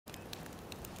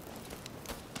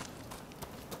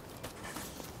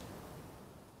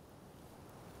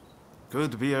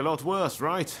Could be a lot worse,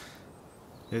 right?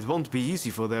 It won't be easy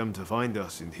for them to find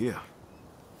us in here.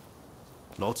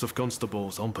 Lots of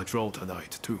constables on patrol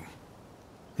tonight, too.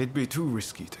 It'd be too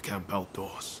risky to camp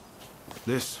outdoors.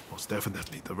 This was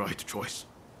definitely the right choice.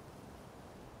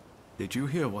 Did you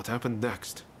hear what happened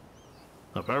next?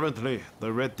 Apparently,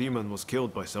 the Red Demon was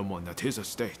killed by someone at his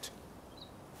estate.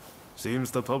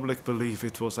 Seems the public believe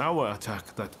it was our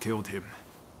attack that killed him.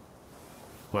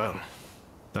 Well,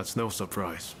 that's no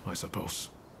surprise, I suppose.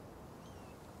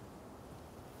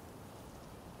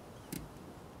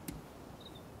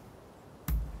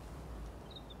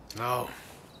 No,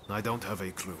 I don't have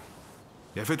a clue.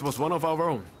 If it was one of our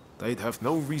own, they'd have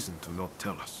no reason to not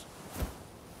tell us.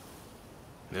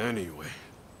 Anyway,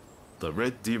 the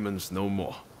Red Demon's no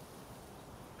more.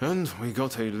 And we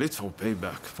got a little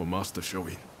payback for Master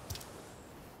Shoin.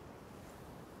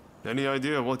 Any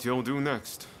idea what you'll do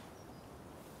next?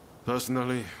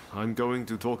 Personally, I'm going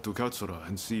to talk to Katsura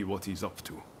and see what he's up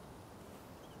to.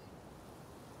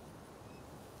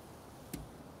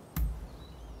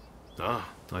 Ah,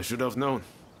 I should have known.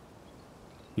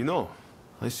 You know,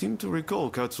 I seem to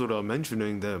recall Katsura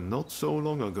mentioning them not so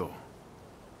long ago.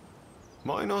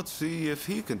 Why not see if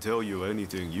he can tell you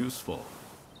anything useful?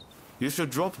 You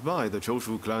should drop by the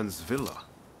Choshu clan's villa.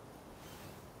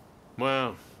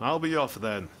 Well, I'll be off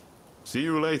then. See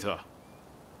you later.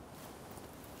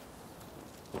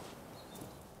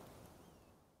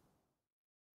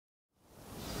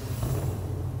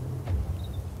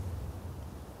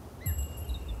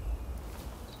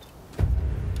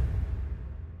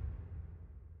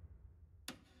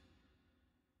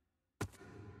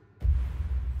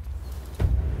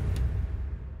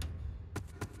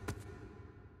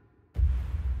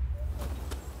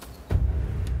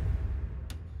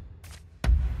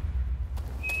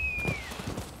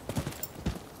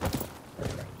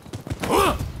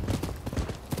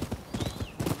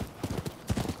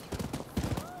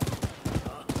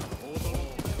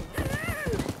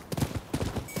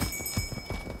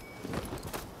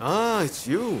 Ah, it's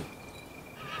you.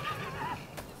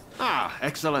 Ah,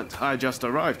 excellent. I just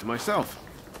arrived myself.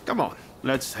 Come on,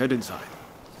 let's head inside.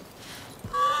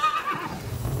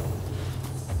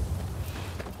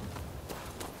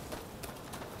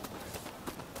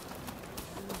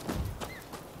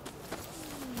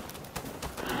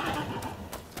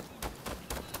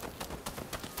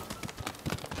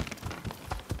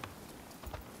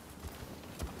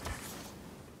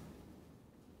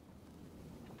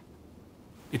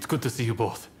 It's good to see you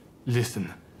both.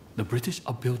 Listen, the British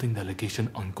are building their legation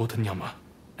on Gotenyama,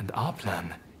 and our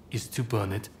plan is to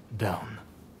burn it down.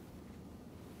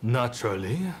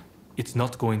 Naturally, it's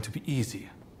not going to be easy,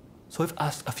 so I've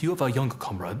asked a few of our younger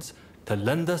comrades to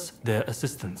lend us their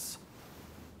assistance.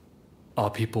 Our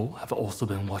people have also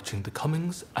been watching the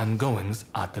comings and goings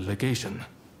at the legation.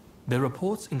 Their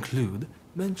reports include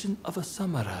mention of a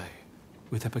samurai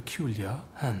with a peculiar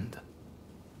hand.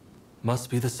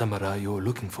 Must be the samurai you're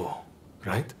looking for,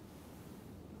 right?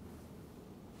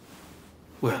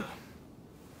 Well,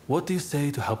 what do you say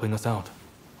to helping us out?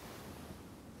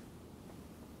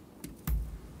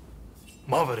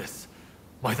 Marvelous.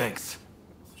 My thanks.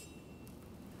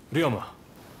 Ryoma,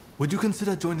 would you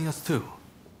consider joining us too?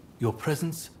 Your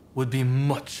presence would be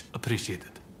much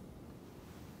appreciated.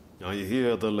 I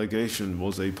hear the legation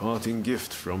was a parting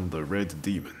gift from the Red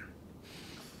Demon.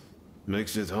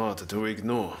 Makes it hard to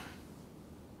ignore.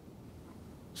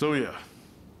 So yeah,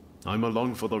 I'm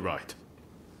along for the ride.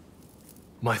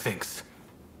 My thanks.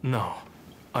 Now,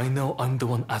 I know I'm the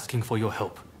one asking for your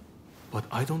help, but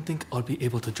I don't think I'll be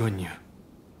able to join you.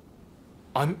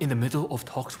 I'm in the middle of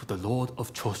talks with the Lord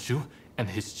of Choshu and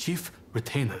his chief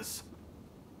retainers.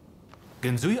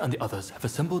 Genzui and the others have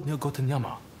assembled near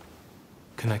Gotenyama.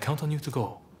 Can I count on you to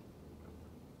go?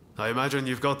 I imagine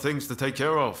you've got things to take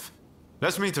care of.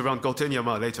 Let's meet around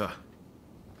Gotenyama later.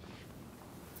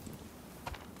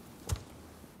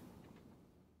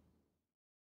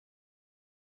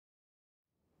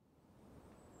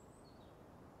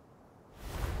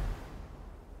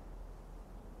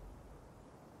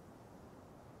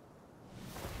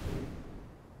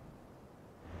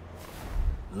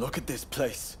 Look at this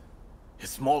place.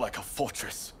 It's more like a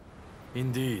fortress.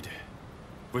 Indeed.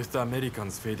 With the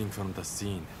Americans fading from the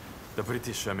scene, the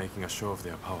British are making a show of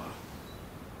their power.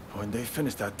 When they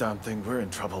finish that damn thing, we're in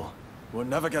trouble. We'll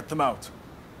never get them out.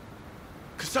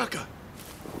 Kasaka!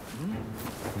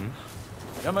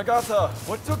 Yamagata,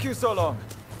 what took you so long?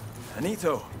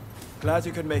 Anito, glad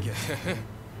you could make it.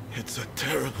 It's a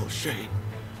terrible shame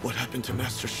what happened to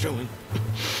Master Shoin.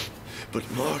 But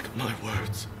mark my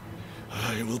words.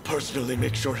 I will personally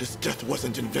make sure his death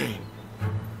wasn't in vain.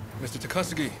 Mr.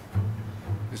 Takasugi,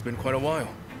 It's been quite a while.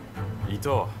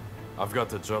 Ito, I've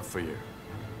got a job for you.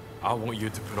 I want you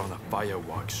to put on a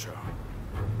fireworks show.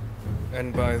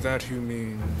 And by that you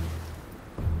mean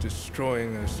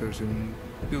destroying a certain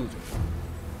building.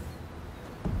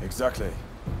 Exactly.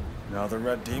 Now the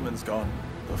Red Demon's gone,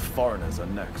 the foreigners are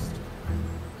next.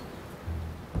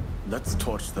 Let's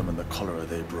torch them in the cholera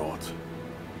they brought.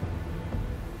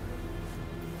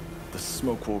 The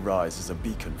smoke will rise as a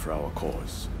beacon for our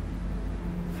cause.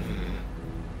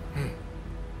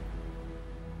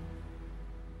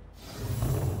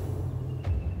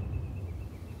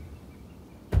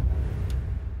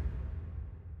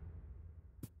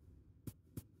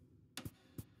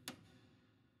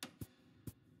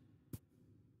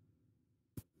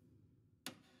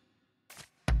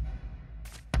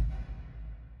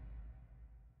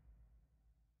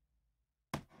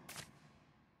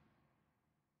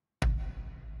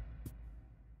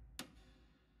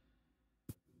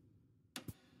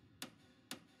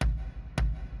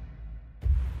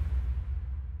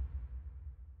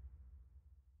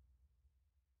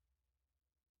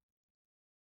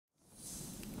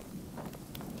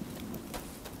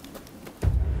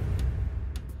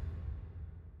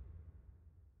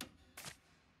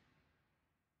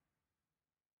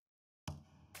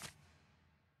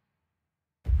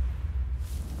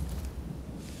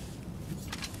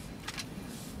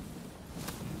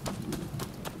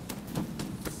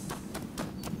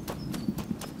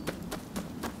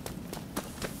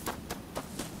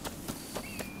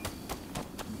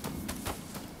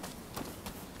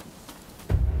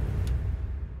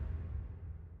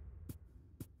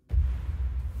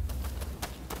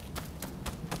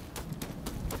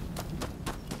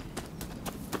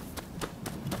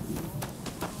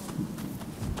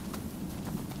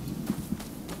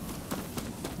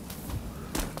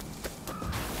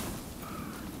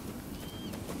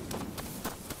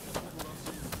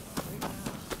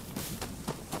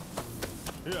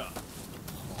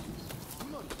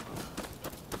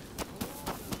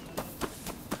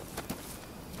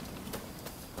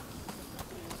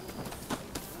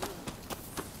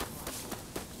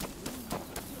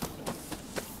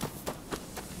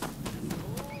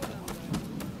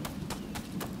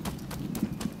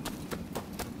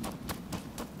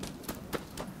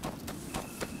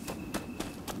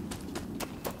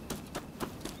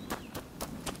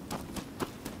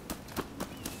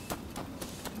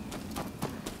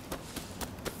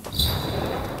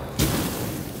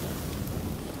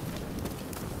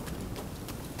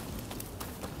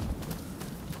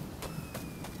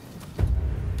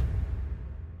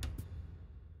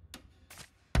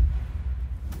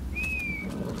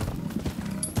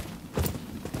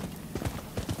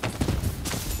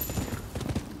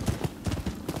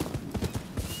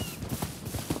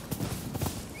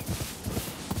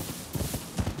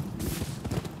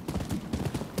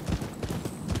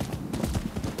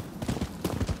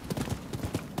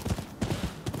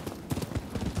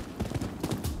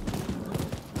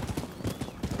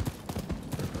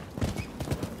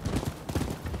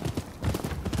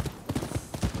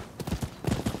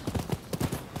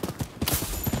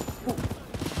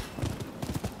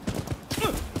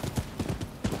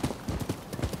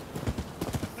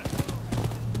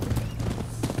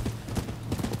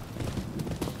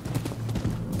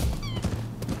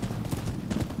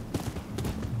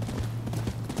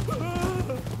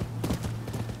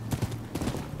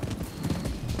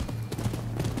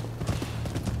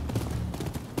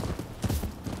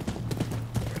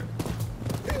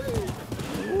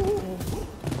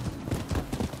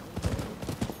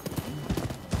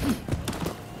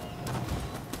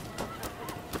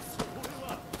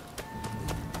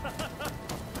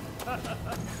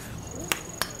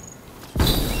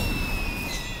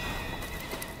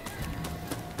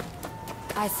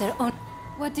 I said, oh,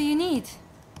 what do you need?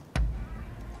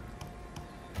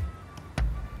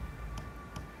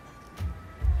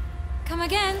 Come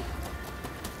again?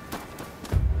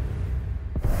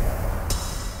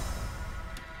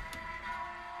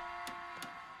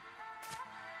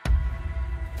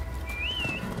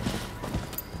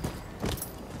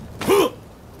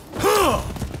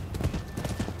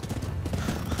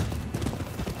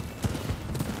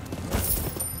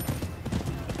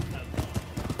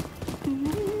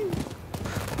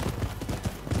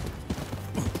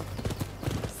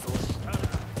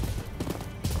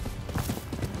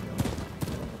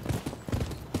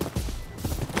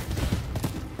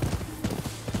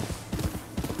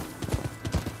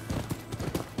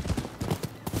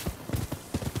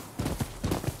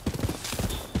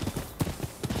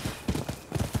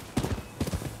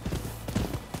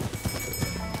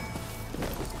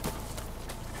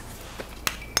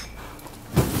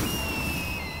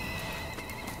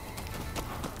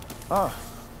 Ah,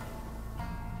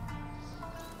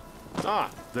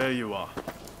 there you are.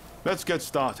 Let's get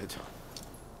started.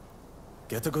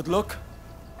 Get a good look?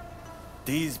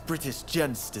 These British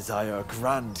gents desire a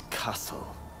grand castle.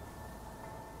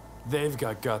 They've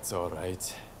got guts, all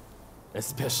right.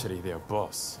 Especially their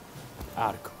boss,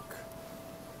 Alcock.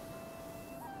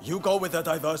 You go with the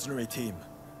diversionary team.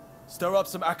 Stir up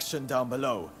some action down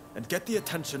below, and get the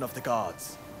attention of the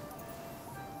guards.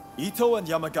 Ito and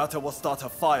Yamagata will start a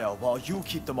fire while you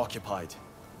keep them occupied.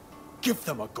 Give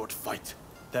them a good fight,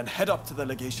 then head up to the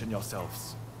legation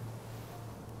yourselves.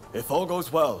 If all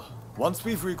goes well, once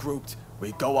we've regrouped,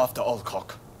 we go after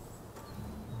Alcock.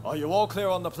 Are you all clear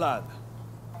on the plan?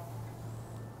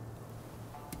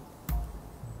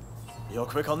 You're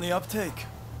quick on the uptake.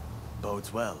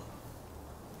 Bodes well.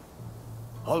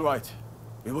 All right,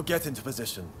 we will get into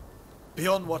position. Be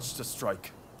on watch to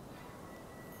strike.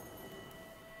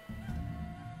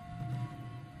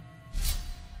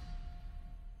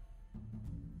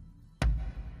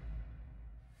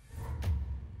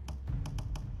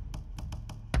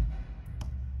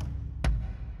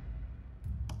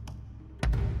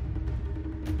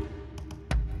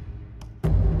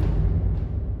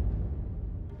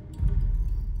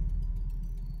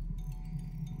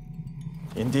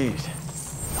 Indeed.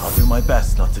 I'll do my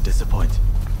best not to disappoint.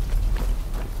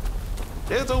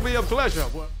 It'll be a pleasure.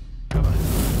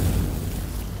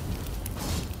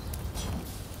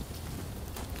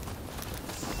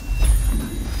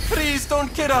 Please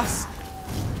don't kill us!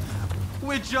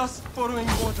 We're just following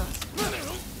orders.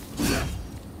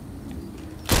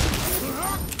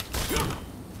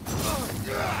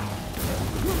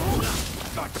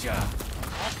 Gotcha!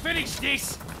 I'll finish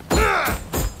this!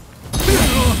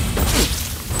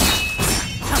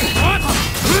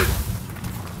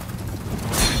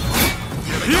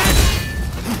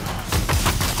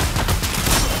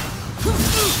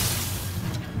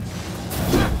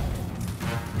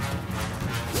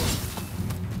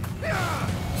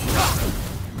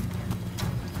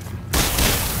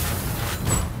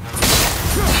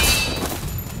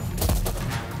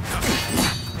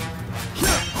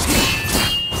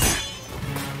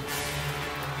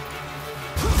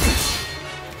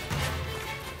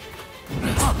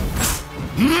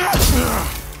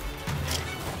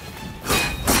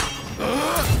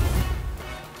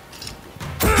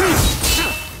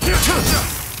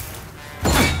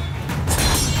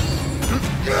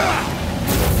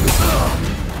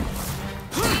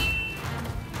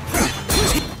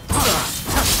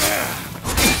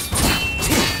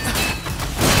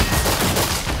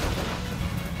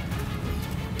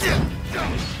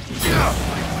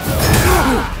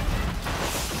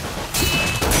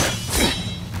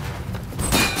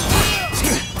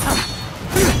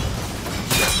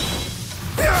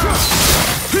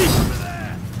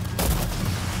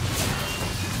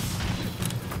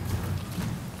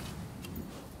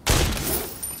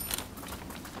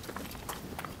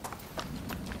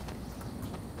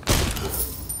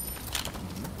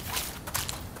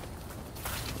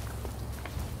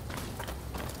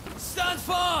 Stand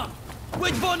firm!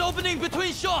 Wait for an opening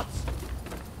between shots!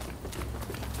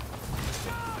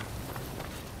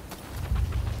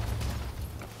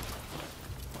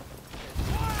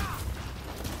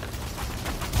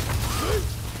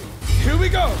 Here we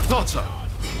go! Thought so.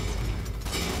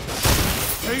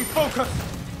 Stay focused!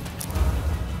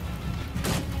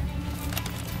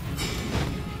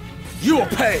 You will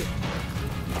pay!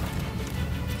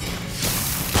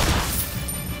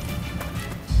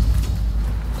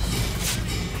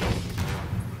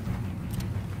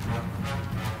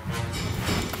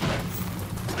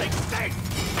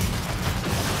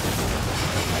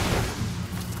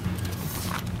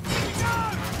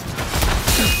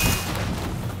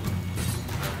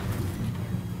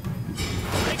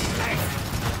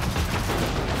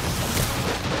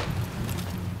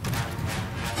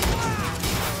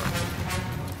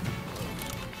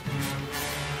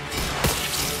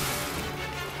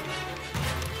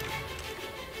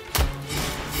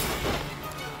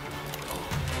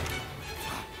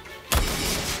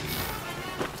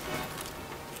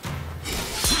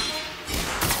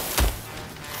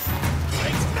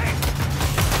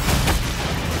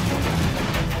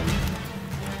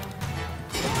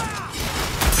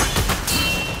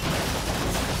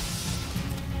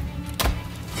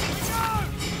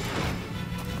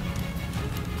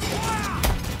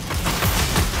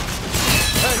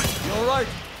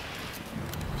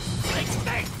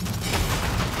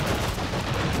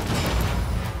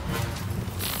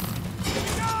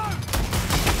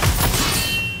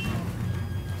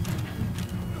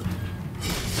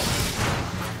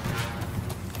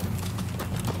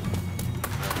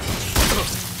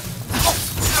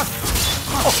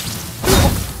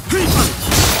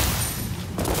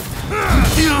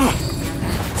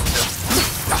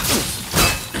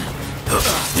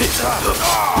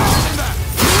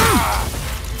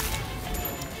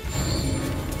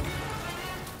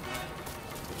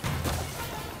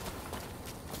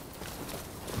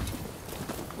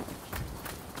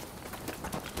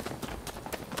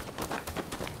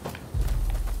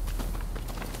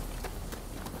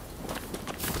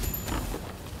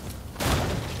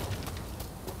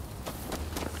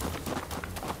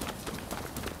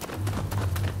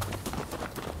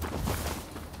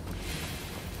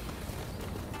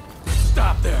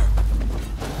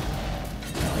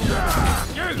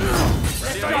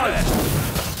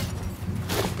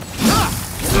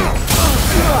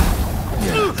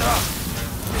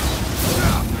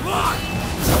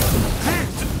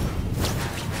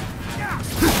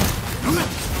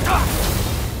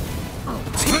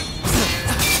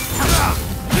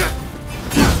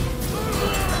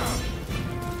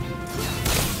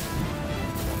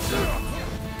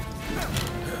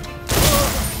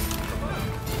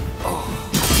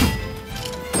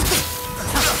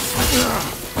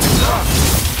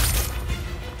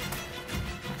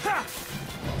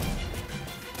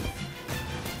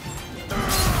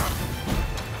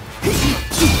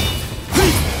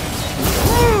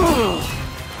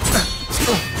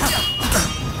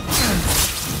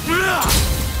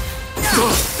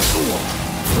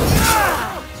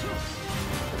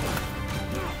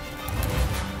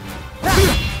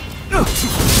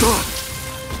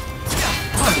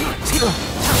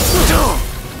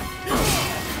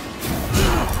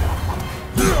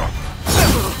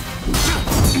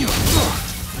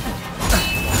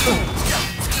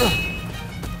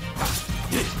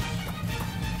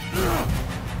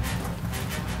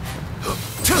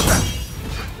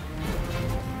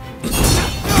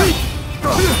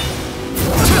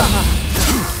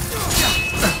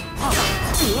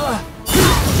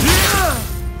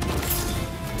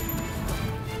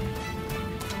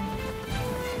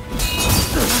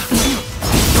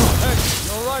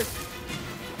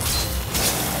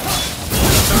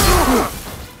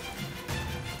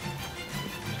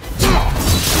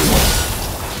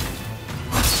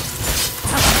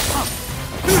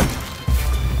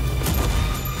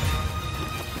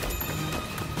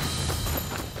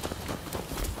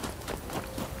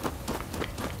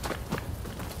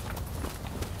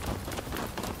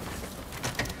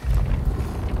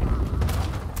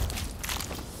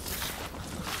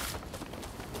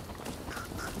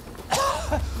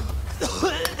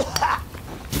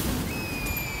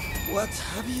 What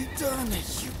have you done,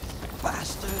 you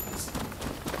bastards?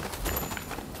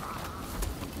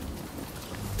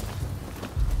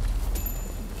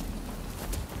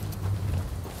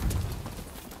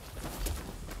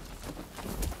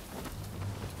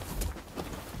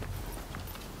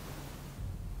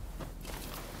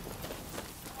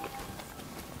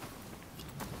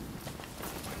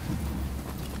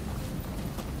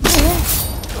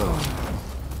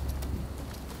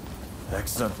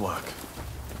 Excellent work.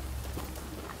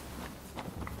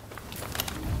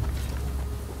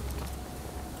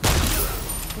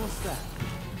 What's that?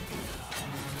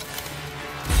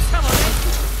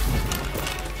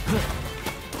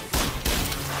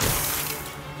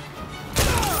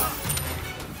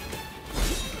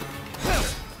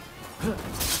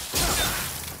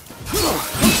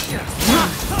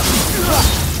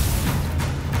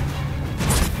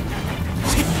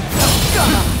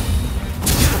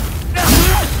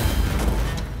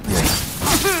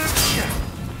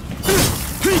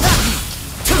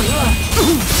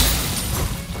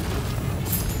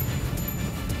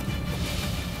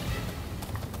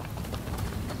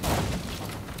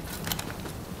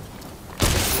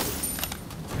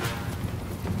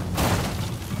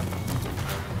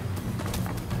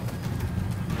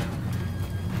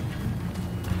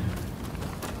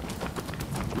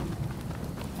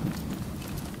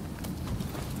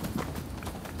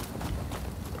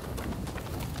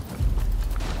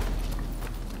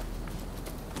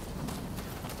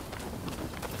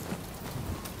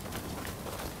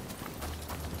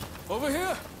 Over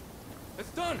here!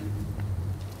 It's done!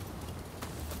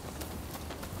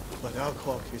 But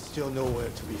Alcock is still nowhere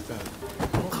to be found.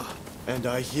 And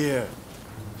I hear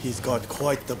he's got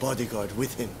quite the bodyguard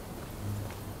with him.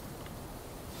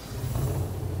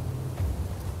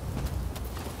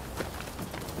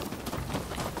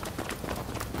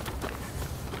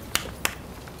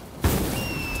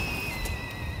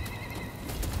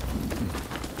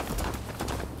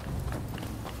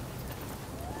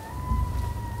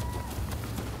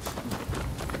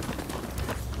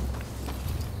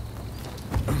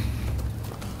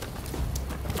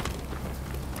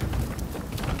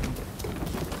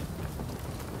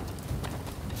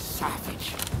 Savage.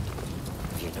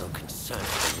 Have you no concern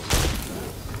for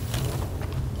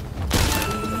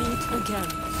We meet again.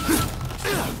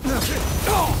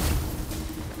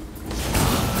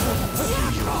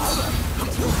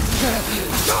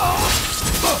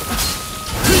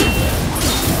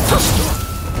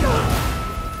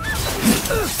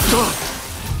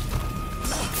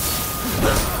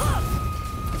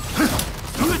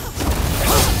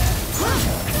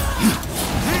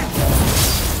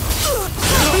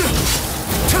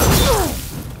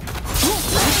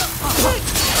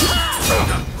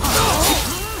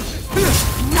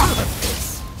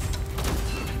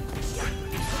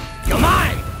 You're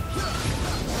mine!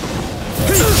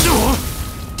 It's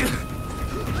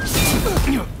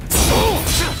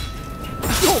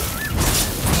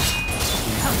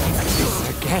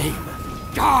a game.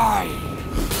 Die!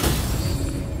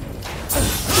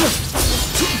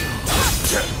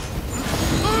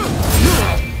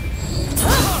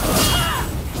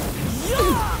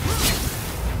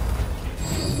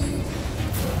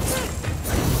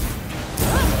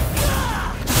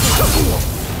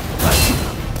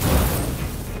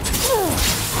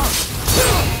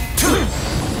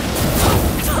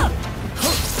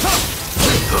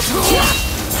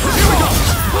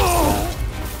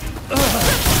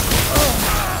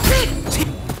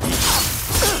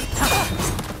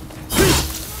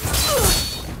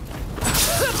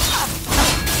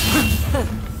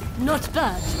 Not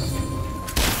bad.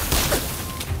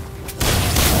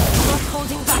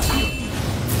 holding back.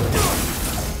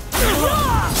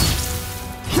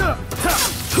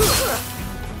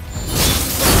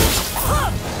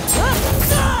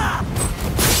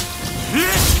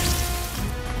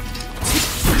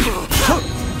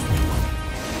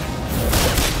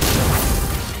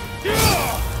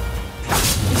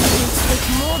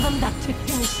 More than that to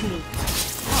finish me.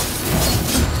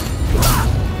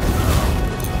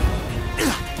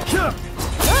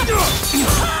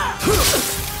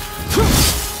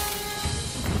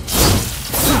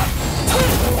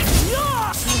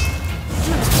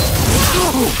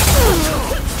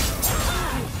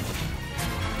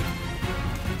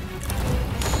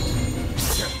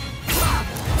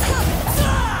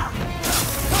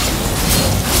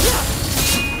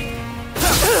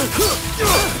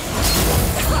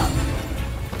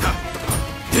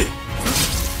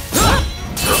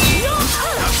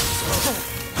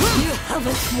 You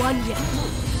haven't won yet.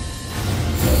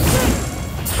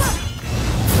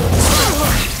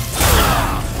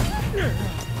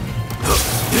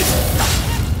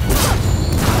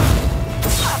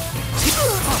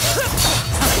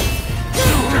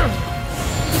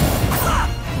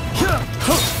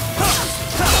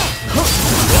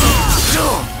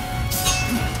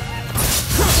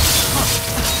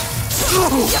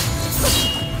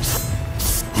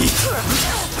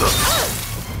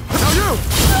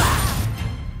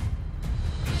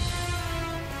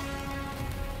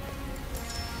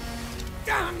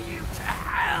 Damn you to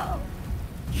hell!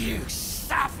 You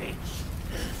savage!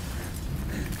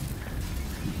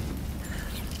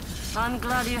 I'm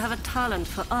glad you have a talent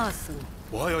for arson.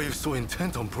 Why are you so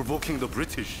intent on provoking the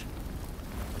British?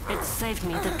 It saved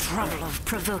me the trouble of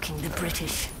provoking the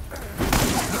British.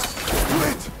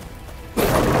 Wait!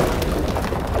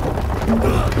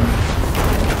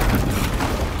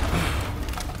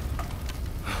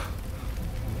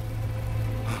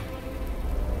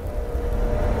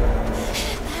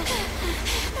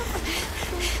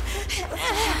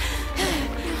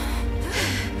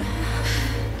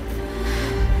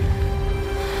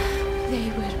 They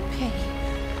will pay.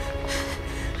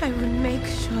 I will make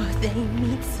sure they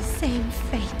meet the same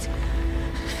fate.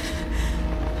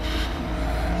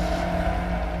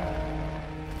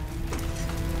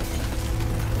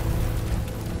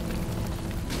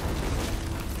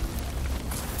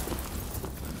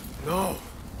 No.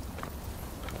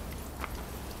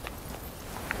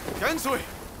 Gensui!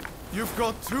 You've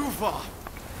gone too far.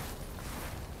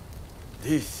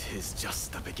 This is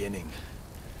just the beginning.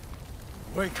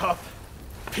 Wake up,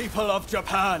 people of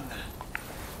Japan!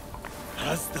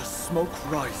 As the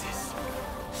smoke rises,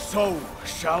 so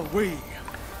shall we!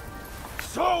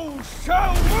 So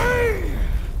shall we!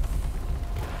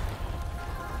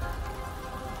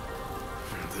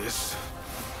 This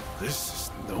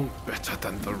is no better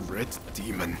than the Red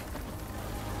Demon.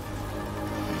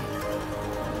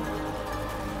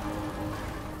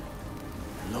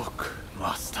 Look,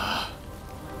 Master.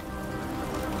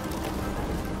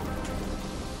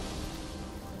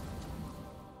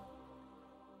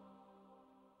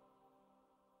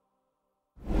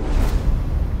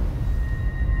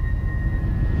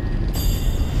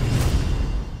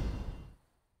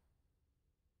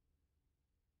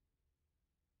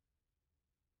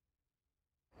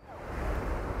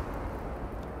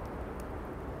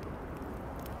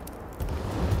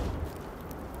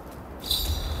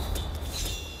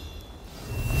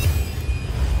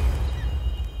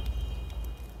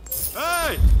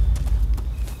 Hey!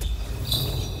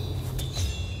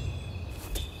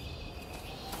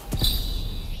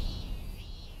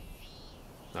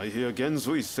 I hear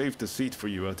Gensui saved a seat for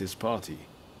you at his party.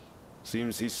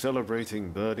 Seems he's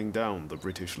celebrating burning down the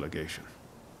British legation.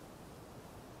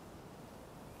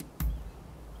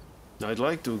 I'd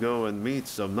like to go and meet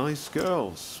some nice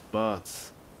girls,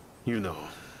 but you know.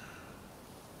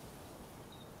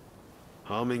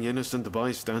 Harming innocent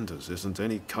bystanders isn't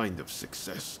any kind of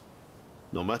success,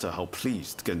 no matter how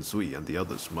pleased Gensui and the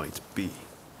others might be.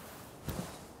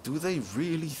 Do they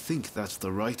really think that's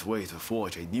the right way to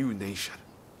forge a new nation?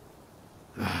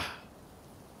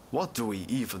 What do we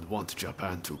even want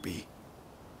Japan to be?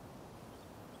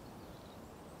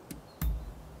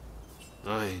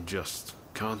 I just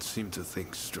can't seem to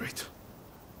think straight.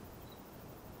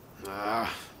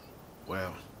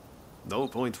 Well, no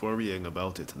point worrying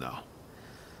about it now.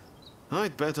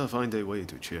 I'd better find a way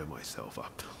to cheer myself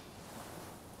up.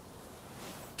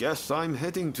 Guess I'm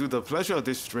heading to the Pleasure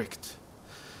District.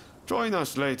 Join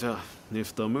us later,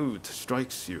 if the mood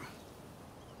strikes you.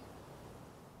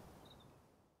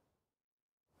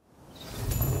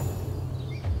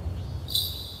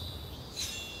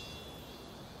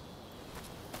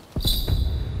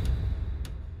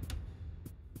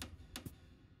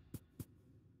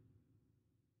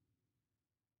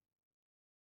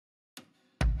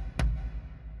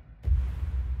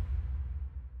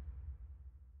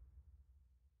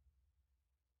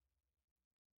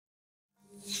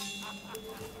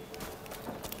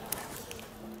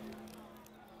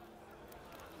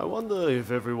 I wonder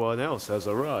if everyone else has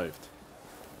arrived.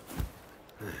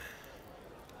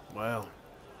 Well,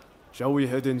 shall we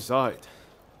head inside?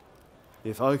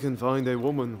 If I can find a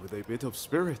woman with a bit of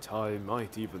spirit, I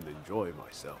might even enjoy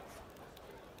myself.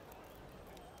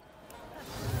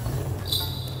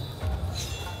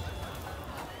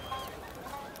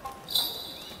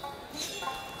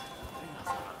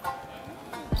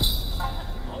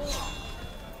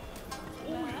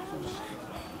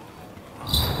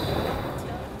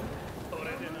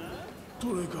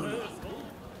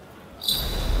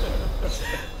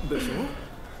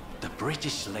 The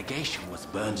British legation was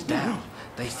burned down.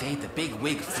 They say the big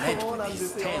wig fled with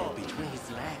his tail between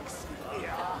his legs.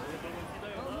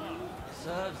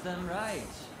 Serves them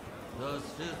right. Those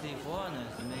filthy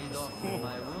foreigners made off with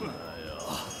my woman.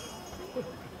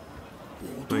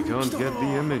 I can't get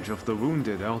the image of the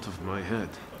wounded out of my head.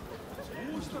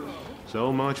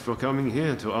 So much for coming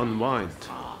here to unwind.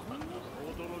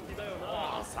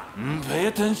 Pay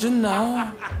attention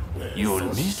now. You'll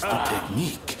miss the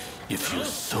technique if you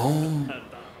so...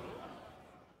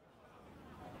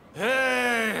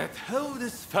 Hey, tell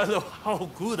this fellow how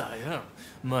good I am.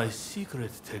 My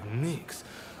secret techniques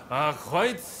are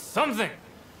quite something.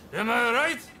 Am I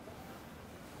right?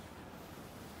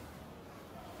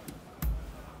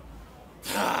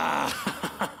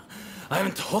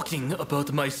 I'm talking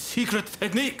about my secret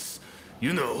techniques.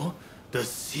 You know, the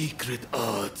secret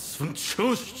arts from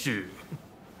Kaishu.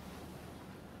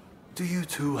 Do you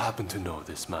two happen to know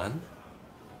this man?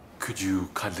 Could you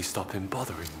kindly stop him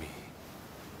bothering me?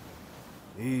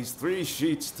 He's 3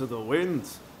 sheets to the wind.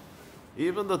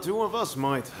 Even the two of us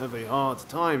might have a hard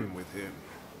time with him.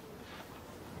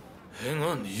 Hang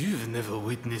on, you've never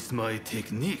witnessed my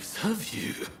techniques, have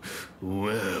you?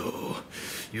 Well,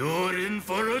 you're in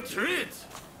for a treat!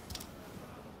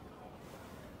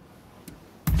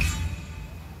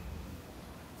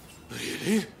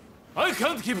 Really? I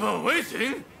can't keep her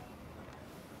waiting!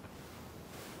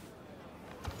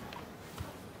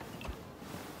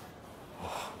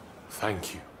 Oh,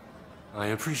 thank you. I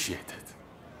appreciate it.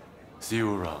 See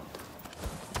you around.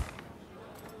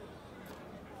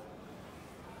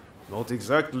 Not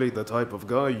exactly the type of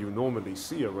guy you normally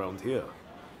see around here.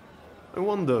 I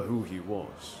wonder who he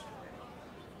was.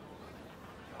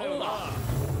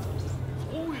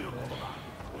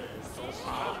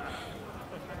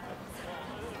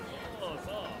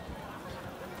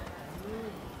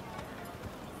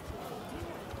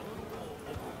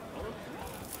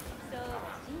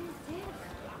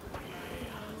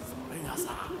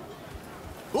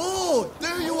 Oh,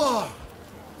 there you are!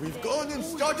 We've gone and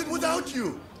started without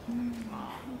you!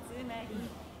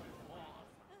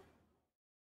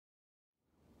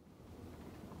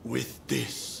 With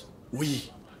this, we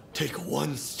take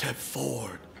one step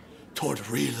forward toward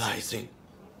realizing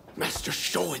Master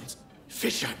Shoin's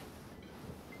vision.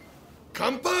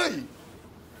 Kampai!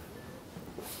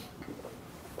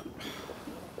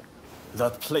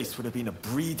 That place would have been a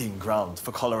breeding ground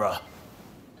for cholera.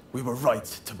 We were right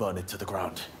to burn it to the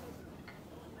ground.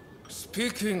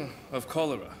 Speaking of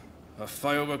cholera, a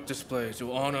firework display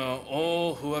to honor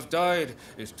all who have died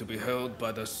is to be held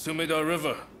by the Sumida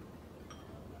River.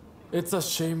 It's a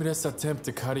shameless attempt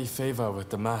to curry favor with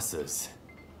the masses.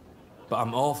 But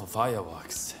I'm all for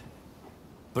fireworks.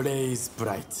 Blaze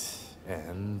bright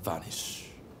and vanish.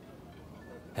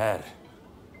 Hell,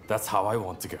 that's how I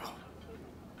want to go.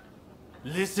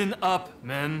 Listen up,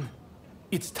 men.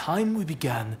 It's time we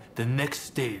began the next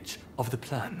stage of the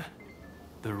plan.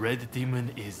 The Red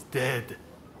Demon is dead,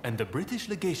 and the British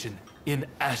legation in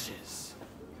ashes.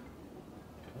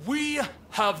 We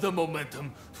have the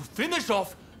momentum to finish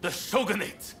off the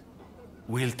Shogunate.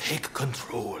 We'll take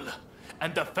control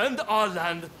and defend our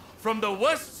land from the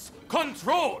West's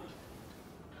control.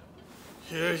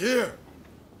 Hear, hear!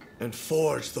 And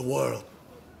forge the world.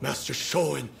 Master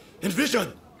Shoin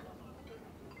envision!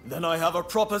 Then I have a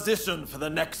proposition for the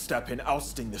next step in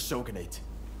ousting the Shogunate.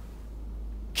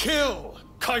 Kill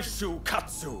Kaishu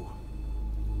Katsu!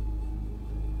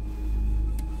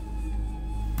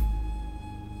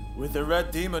 With the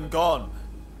Red Demon gone,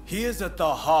 he is at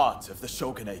the heart of the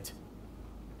Shogunate.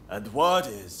 And word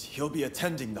is he'll be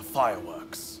attending the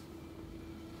fireworks.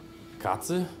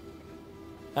 Katsu?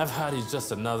 I've heard he's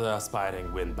just another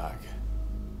aspiring windbag.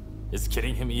 Is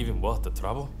killing him even worth the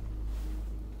trouble?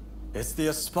 It's the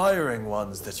aspiring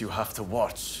ones that you have to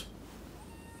watch.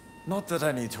 Not that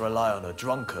I need to rely on a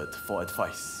drunkard for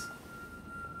advice.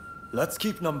 Let's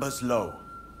keep numbers low,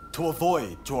 to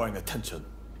avoid drawing attention.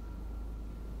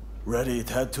 Ready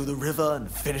to head to the river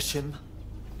and finish him?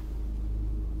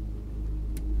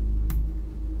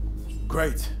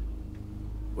 Great.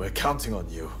 We're counting on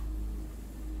you.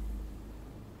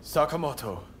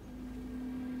 Sakamoto.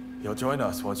 You'll join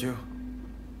us, won't you?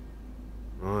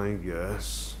 I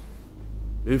guess.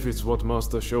 If it's what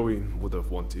Master Shoin would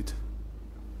have wanted.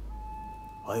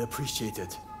 I appreciate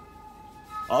it.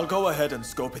 I'll go ahead and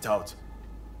scope it out.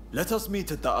 Let us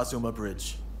meet at the Azuma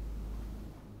Bridge.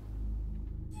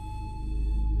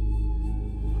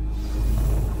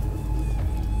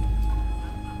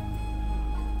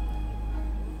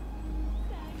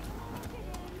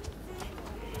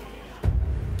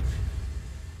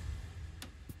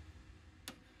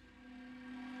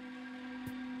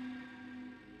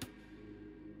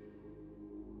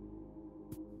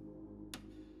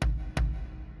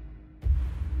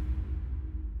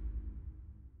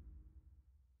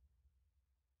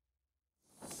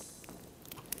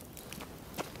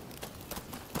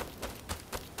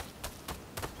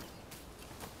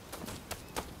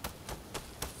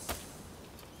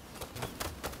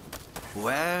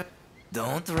 Well,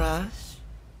 don't rush.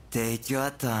 Take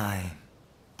your time.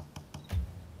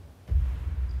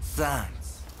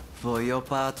 Thanks for your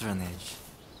patronage.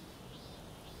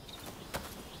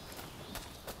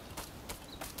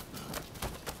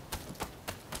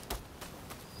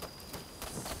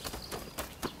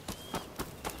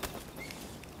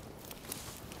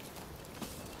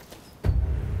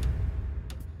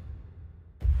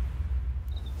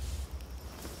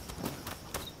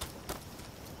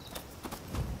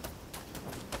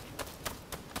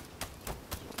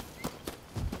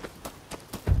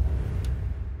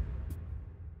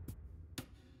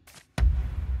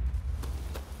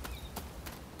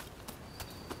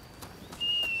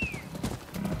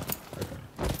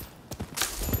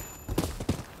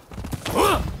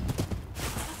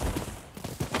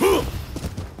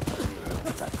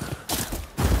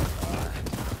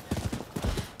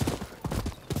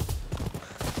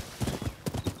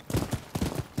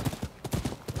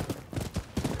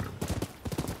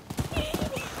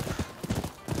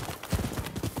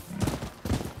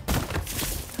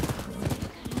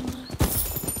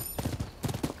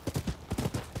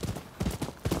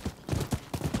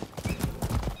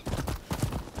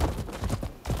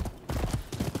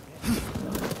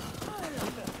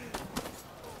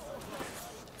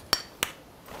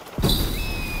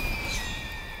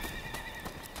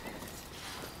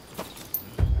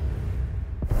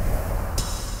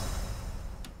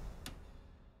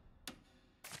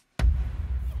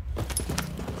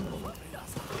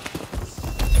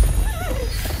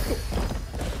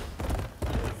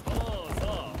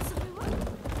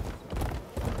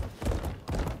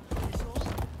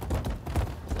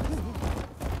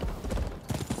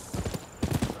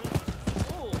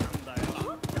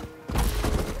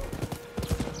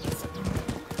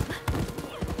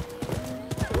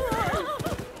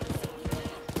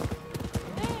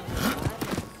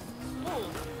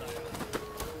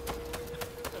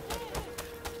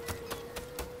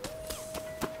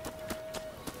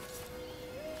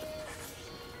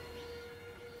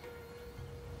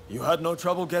 You had no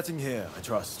trouble getting here, I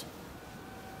trust.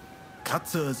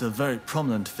 Katsu is a very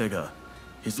prominent figure.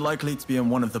 He's likely to be in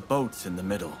one of the boats in the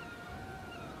middle.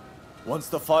 Once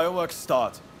the fireworks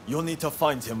start, you'll need to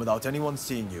find him without anyone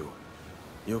seeing you.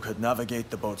 You could navigate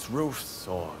the boat's roofs,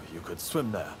 or you could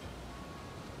swim there.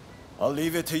 I'll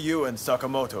leave it to you and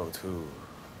Sakamoto to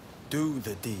do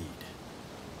the deed.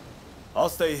 I'll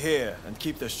stay here and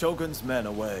keep the Shogun's men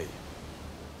away.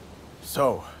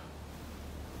 So,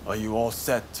 are you all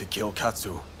set to kill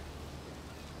Katsu?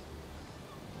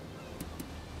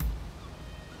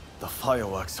 The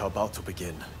fireworks are about to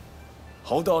begin.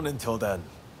 Hold on until then.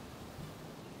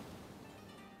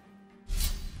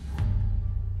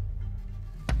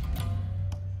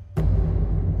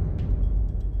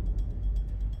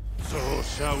 So,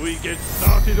 shall we get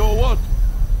started or what?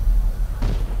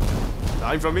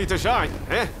 Time for me to shine,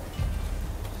 eh?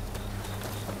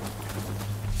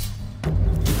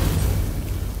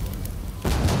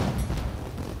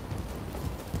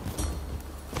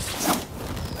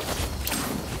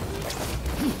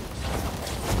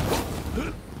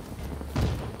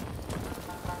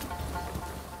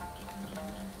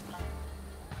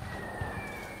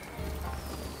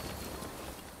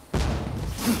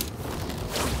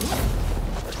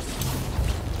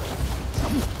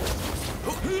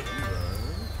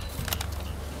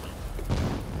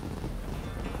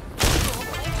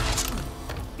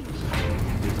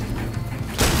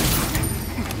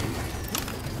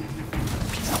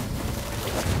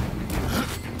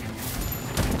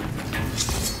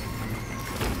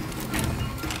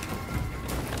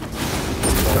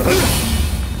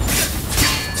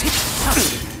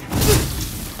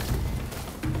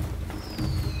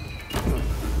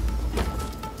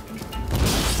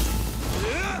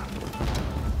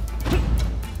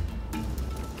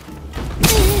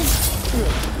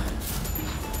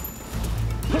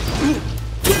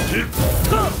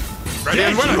 Ready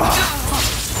and willing!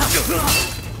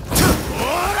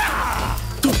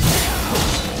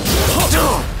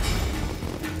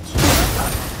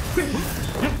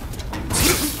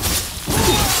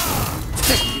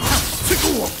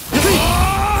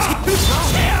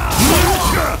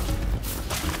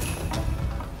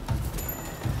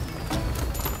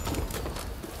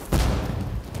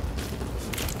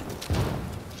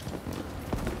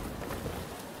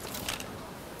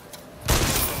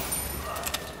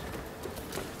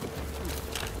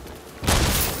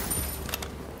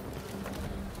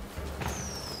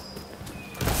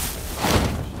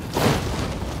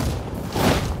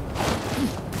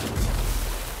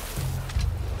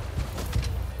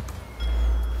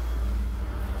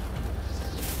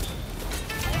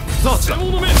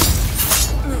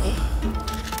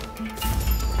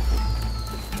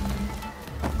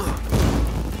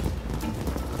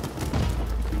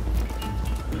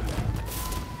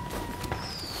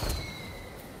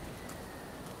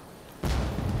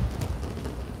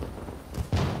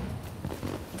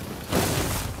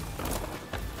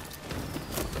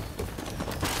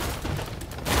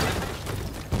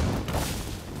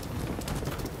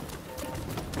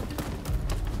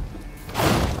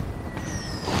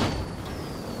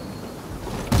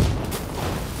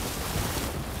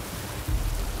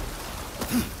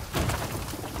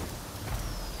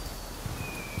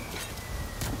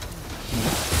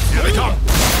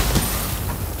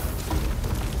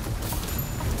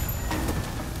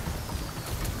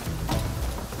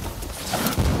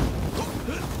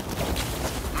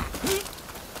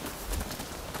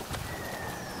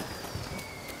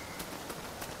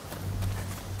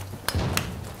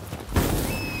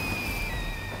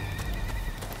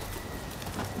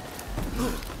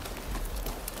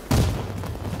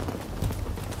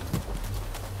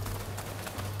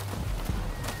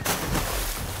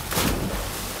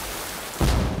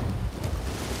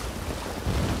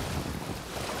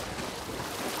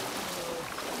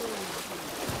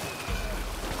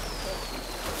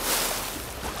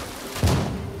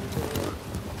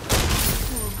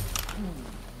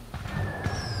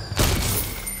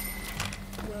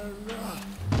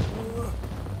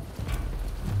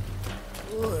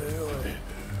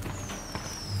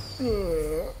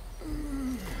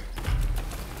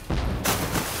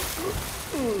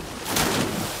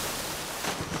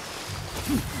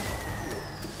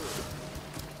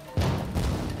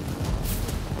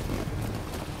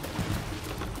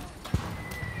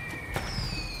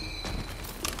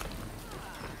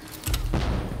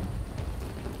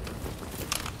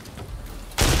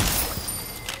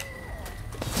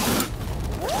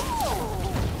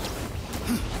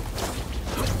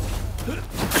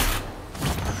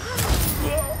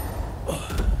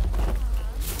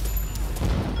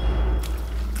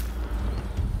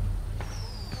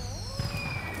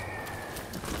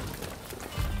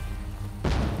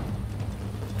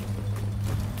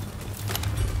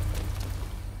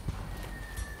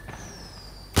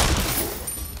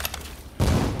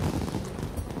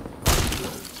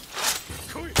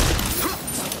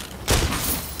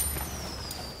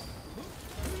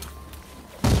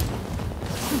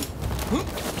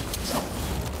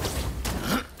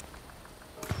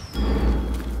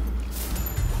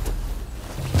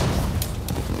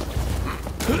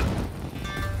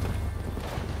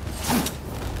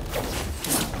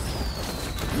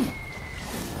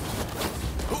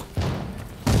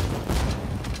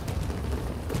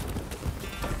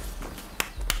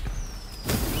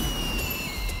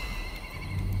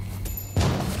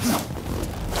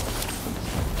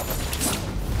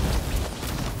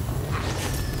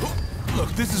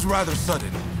 This is rather sudden.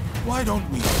 Why don't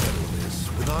we settle this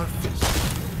with our fists?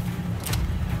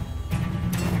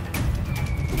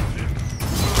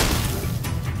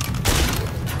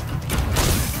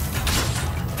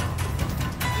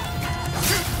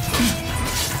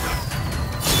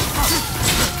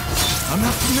 I'm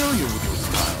not familiar with your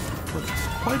style, but it's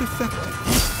quite effective.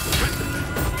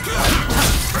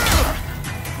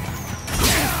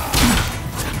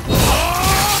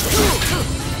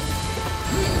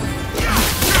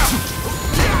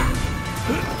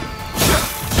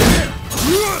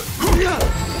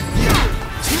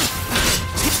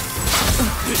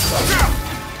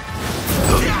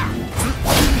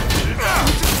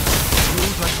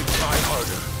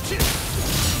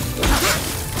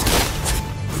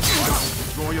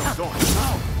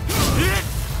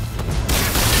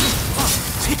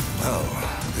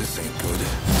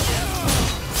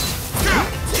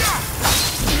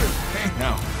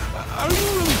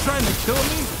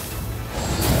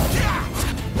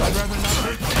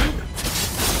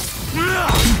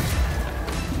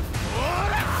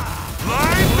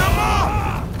 Line them up!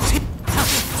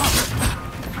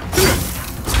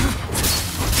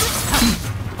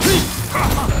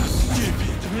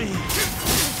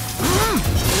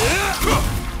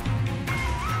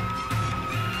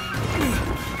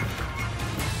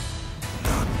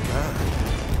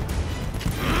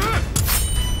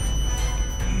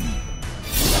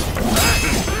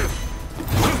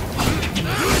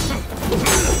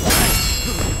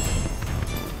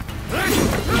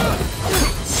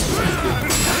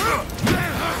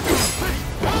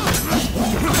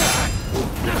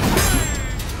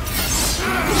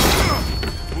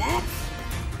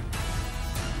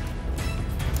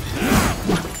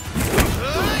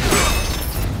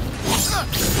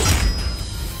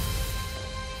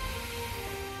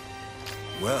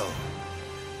 Well,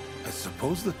 I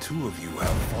suppose the two of you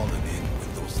have fallen in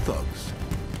with those thugs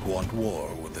who want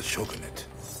war with the shogunate.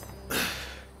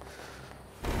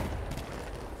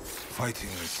 Fighting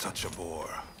is such a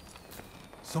bore.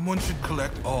 Someone should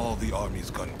collect all the army's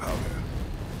gunpowder.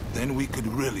 Then we could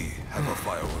really have a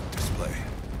firework display.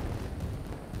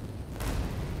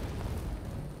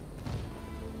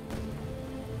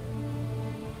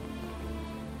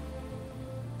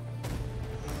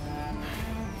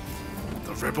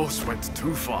 The rebels went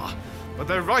too far, but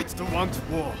they're right to want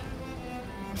war.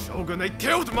 The shogunate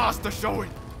killed Master Shoin!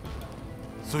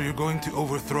 So you're going to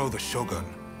overthrow the shogun?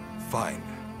 Fine.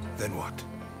 Then what?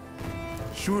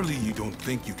 Surely you don't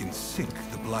think you can sink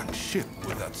the black ship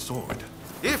with that sword?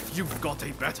 If you've got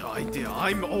a better idea,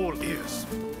 I'm all ears.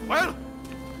 Well,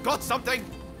 got something?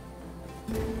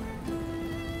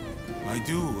 I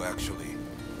do, actually.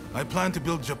 I plan to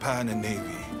build Japan a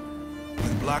navy.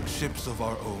 With black ships of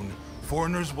our own,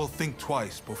 foreigners will think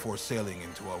twice before sailing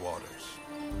into our waters.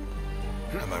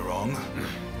 Am I wrong?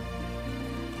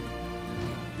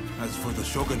 As for the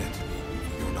shogunate,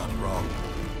 you're not wrong.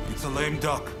 It's a lame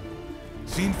duck.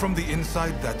 Seen from the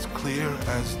inside, that's clear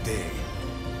as day.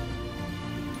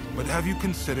 But have you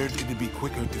considered it'd be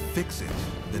quicker to fix it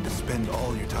than to spend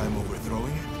all your time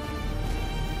overthrowing it?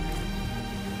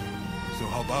 So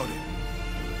how about it?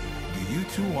 Do you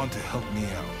two want to help me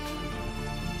out?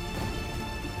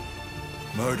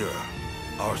 Murder,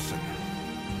 arson.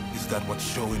 Is that what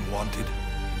Shoin wanted?